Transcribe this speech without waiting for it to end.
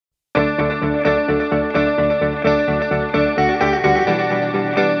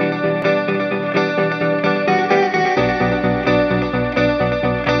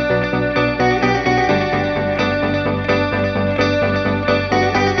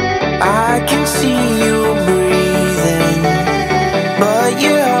I can see you breathing, but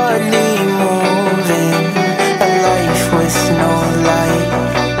you're hardly moving. A life with no light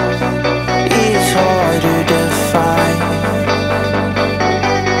is harder to find.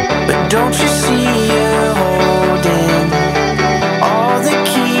 But don't you see you're holding all the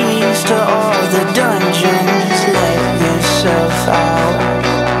keys to all the dungeons? Let yourself out,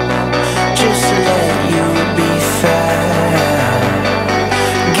 just let you be fair.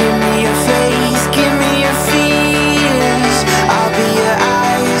 Give me your faith, give me your fears. I'll be your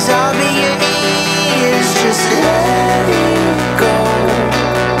eyes, I'll be your ears. Just let it go,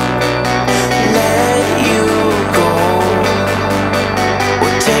 let you go.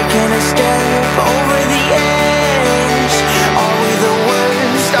 We're taking a step over the edge. Are we the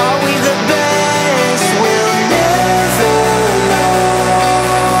worst? Are we the best? We'll never know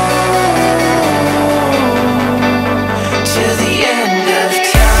till the end of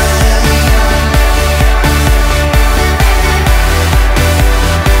time.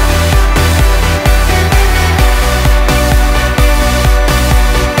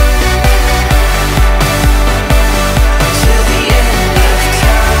 Till the end of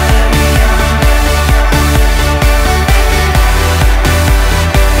time.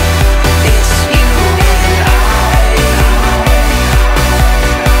 It's you and I.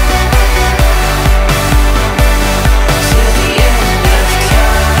 Till the end of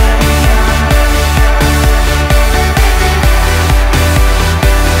time.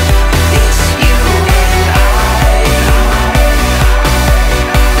 It's you and I.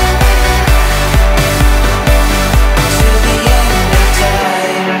 Till the end of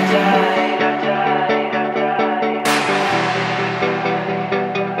time.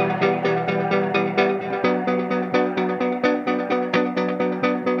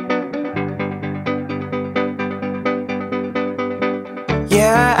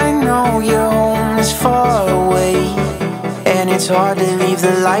 Yeah, I know your home is far away, and it's hard to leave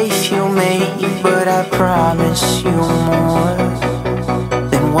the life you made. But I promise you more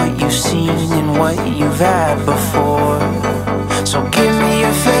than what you've seen and what you've had before. So give